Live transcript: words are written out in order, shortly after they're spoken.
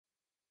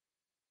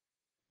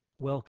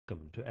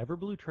Welcome to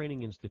Everblue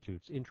Training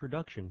Institute's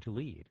Introduction to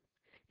LEED.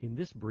 In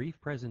this brief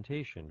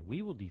presentation,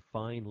 we will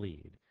define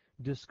LEED,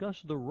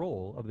 discuss the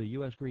role of the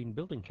U.S. Green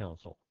Building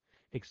Council,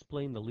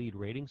 explain the LEED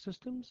rating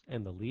systems,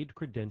 and the LEED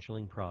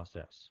credentialing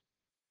process.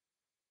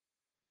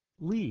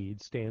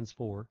 LEED stands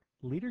for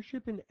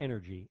Leadership in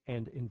Energy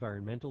and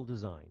Environmental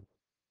Design.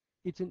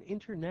 It's an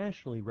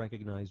internationally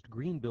recognized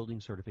green building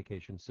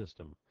certification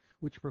system,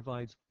 which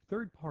provides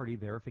third-party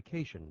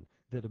verification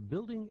that a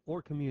building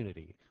or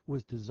community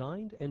was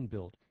designed and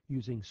built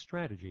using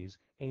strategies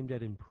aimed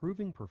at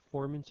improving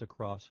performance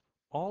across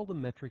all the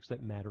metrics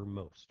that matter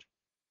most.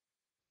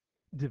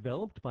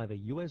 Developed by the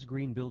U.S.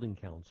 Green Building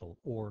Council,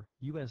 or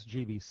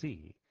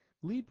USGBC,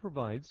 LEED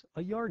provides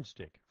a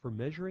yardstick for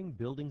measuring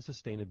building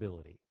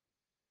sustainability.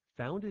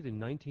 Founded in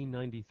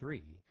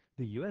 1993,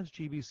 the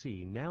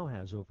USGBC now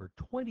has over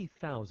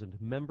 20,000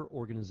 member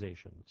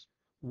organizations,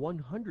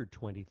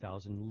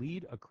 120,000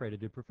 LEED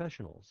accredited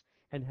professionals,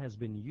 and has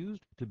been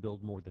used to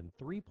build more than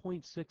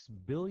 3.6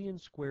 billion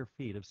square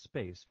feet of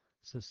space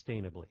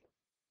sustainably.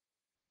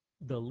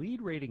 The LEED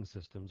rating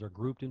systems are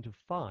grouped into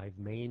 5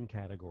 main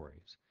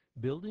categories: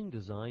 building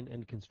design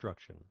and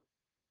construction,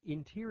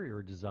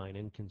 interior design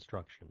and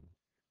construction,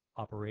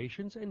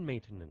 operations and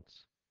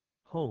maintenance,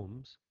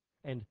 homes,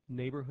 and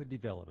neighborhood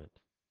development.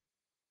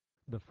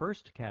 The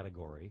first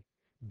category,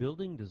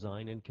 building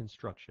design and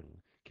construction,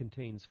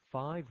 contains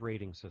 5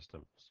 rating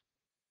systems.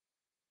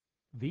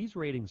 These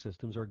rating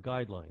systems are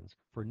guidelines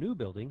for new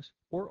buildings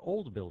or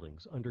old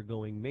buildings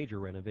undergoing major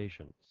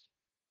renovations.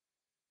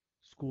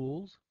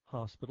 Schools,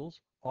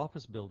 hospitals,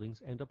 office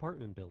buildings, and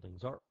apartment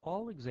buildings are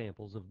all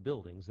examples of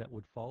buildings that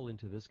would fall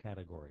into this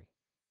category.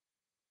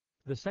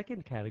 The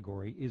second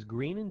category is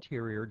green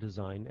interior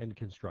design and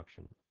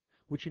construction,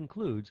 which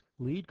includes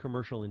LEED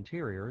commercial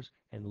interiors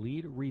and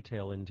LEED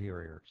retail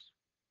interiors.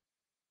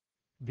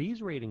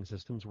 These rating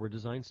systems were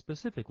designed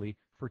specifically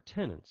for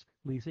tenants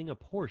leasing a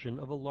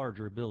portion of a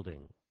larger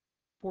building.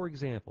 For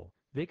example,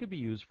 they could be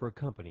used for a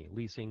company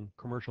leasing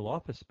commercial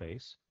office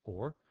space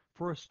or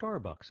for a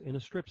Starbucks in a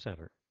strip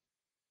center.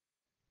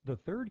 The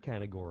third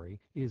category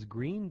is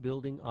green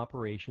building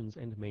operations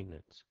and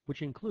maintenance,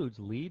 which includes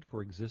LEED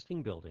for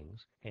existing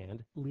buildings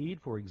and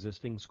LEED for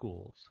existing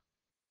schools.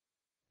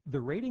 The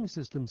rating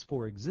systems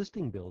for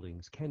existing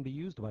buildings can be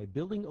used by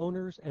building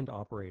owners and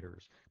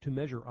operators to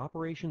measure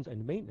operations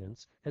and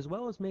maintenance as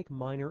well as make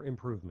minor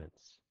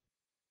improvements.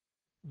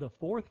 The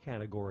fourth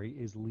category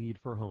is LEED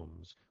for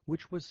homes,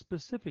 which was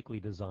specifically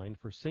designed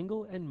for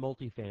single and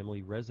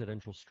multifamily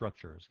residential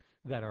structures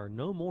that are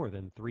no more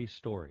than 3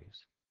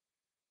 stories.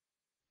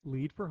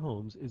 LEED for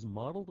Homes is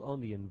modeled on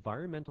the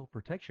Environmental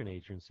Protection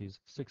Agency's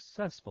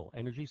successful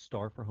Energy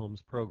Star for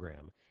Homes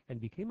program and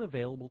became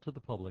available to the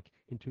public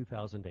in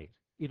 2008.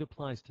 It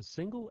applies to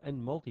single and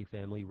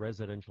multifamily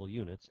residential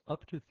units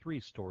up to 3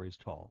 stories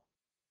tall.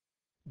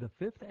 The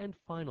fifth and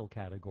final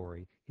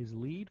category is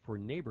LEED for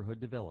neighborhood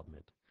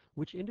development,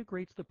 which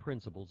integrates the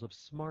principles of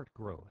smart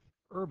growth,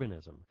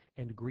 urbanism,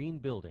 and green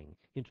building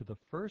into the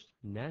first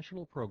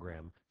national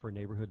program for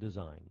neighborhood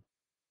design.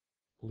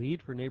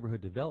 LEED for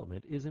neighborhood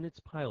development is in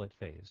its pilot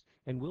phase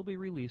and will be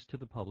released to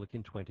the public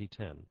in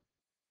 2010.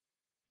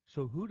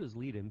 So who does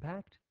LEED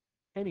impact?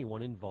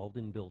 Anyone involved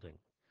in building.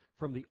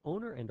 From the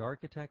owner and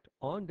architect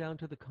on down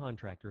to the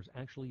contractors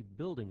actually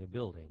building a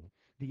building,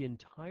 the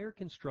entire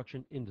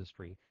construction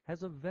industry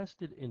has a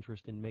vested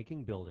interest in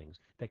making buildings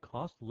that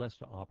cost less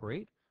to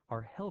operate,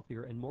 are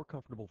healthier and more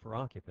comfortable for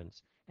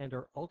occupants, and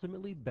are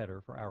ultimately better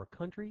for our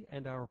country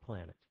and our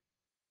planet.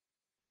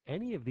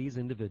 Any of these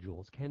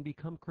individuals can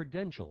become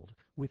credentialed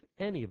with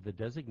any of the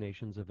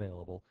designations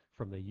available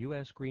from the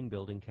U.S. Green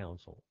Building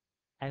Council.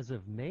 As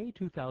of May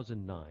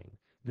 2009,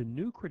 the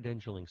new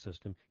credentialing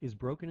system is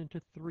broken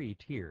into 3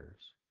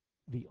 tiers.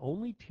 The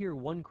only Tier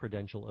 1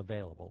 credential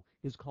available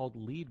is called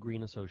LEED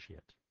Green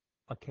Associate.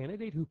 A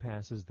candidate who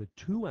passes the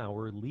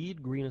 2-hour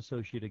LEED Green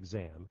Associate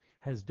exam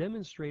has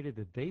demonstrated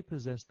that they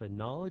possess the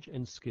knowledge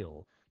and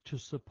skill to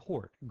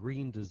support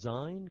green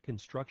design,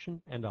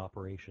 construction, and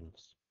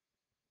operations.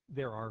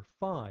 There are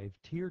 5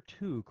 Tier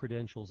 2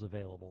 credentials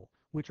available,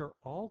 which are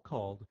all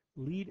called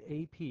LEED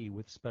AP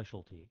with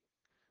Specialty.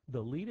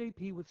 The LEED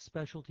AP with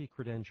Specialty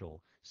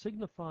credential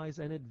signifies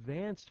an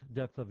advanced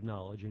depth of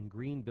knowledge in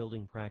green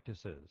building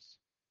practices.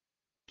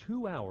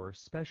 2-hour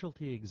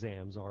specialty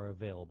exams are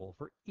available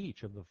for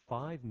each of the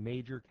 5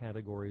 major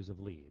categories of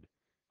LEED.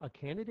 A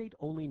candidate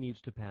only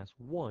needs to pass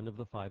one of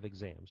the 5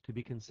 exams to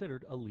be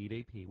considered a LEED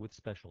AP with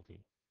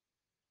Specialty.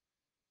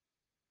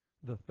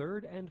 The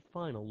third and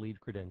final LEED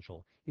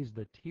credential is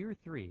the Tier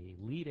 3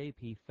 LEED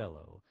AP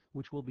Fellow,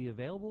 which will be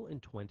available in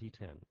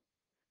 2010.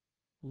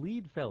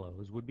 LEED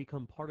Fellows would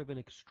become part of an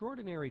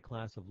extraordinary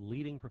class of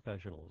leading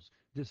professionals,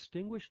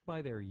 distinguished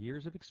by their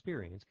years of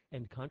experience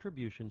and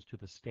contributions to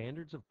the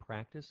standards of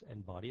practice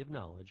and body of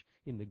knowledge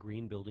in the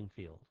green building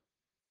field.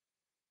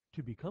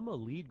 To become a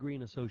LEED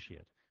Green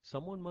Associate,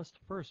 someone must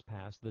first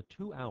pass the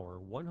 2-hour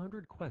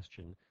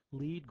 100-question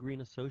LEED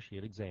Green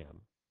Associate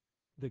exam.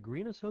 The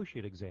Green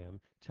Associate exam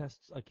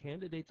tests a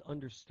candidate's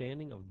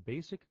understanding of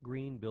basic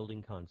green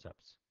building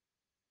concepts.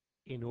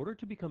 In order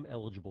to become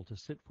eligible to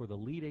sit for the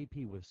LEED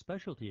AP with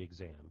Specialty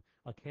exam,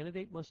 a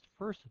candidate must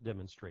first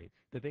demonstrate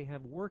that they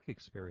have work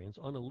experience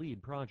on a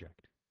LEED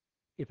project.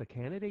 If a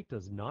candidate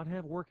does not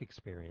have work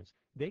experience,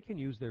 they can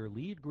use their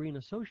LEED Green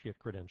Associate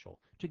credential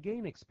to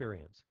gain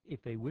experience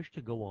if they wish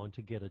to go on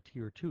to get a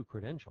Tier 2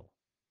 credential.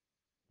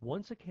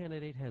 Once a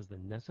candidate has the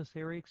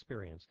necessary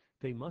experience,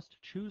 they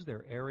must choose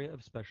their area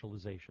of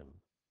specialization.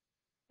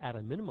 At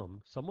a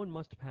minimum, someone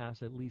must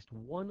pass at least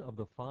one of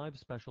the 5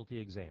 specialty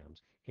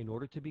exams in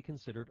order to be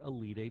considered a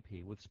LEED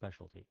AP with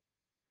Specialty.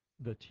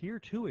 The Tier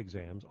 2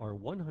 exams are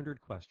 100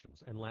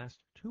 questions and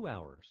last 2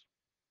 hours.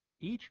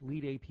 Each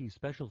LEED AP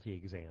Specialty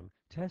exam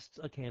tests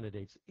a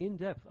candidate's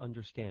in-depth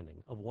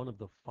understanding of one of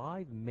the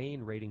 5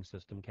 main rating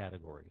system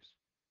categories.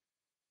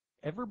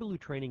 Everblue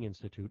Training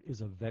Institute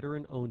is a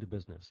veteran-owned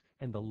business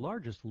and the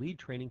largest LEED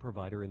training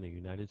provider in the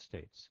United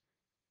States.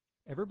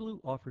 Everblue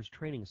offers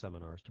training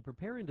seminars to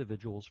prepare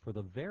individuals for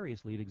the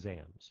various LEED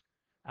exams.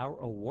 Our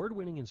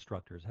award-winning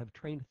instructors have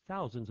trained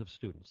thousands of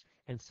students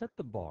and set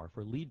the bar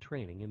for LEED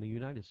training in the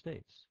United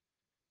States.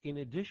 In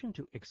addition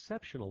to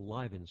exceptional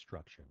live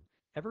instruction,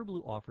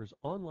 Everblue offers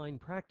online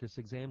practice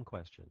exam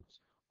questions,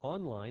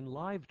 online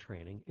live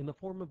training in the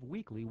form of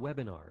weekly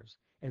webinars,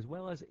 as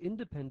well as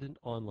independent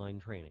online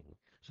training,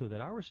 so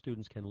that our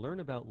students can learn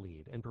about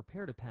LEED and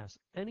prepare to pass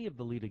any of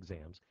the LEED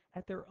exams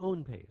at their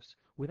own pace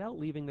without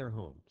leaving their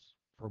homes.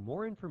 For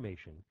more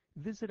information,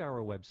 visit our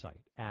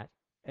website at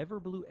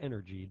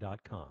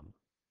everblueenergy.com.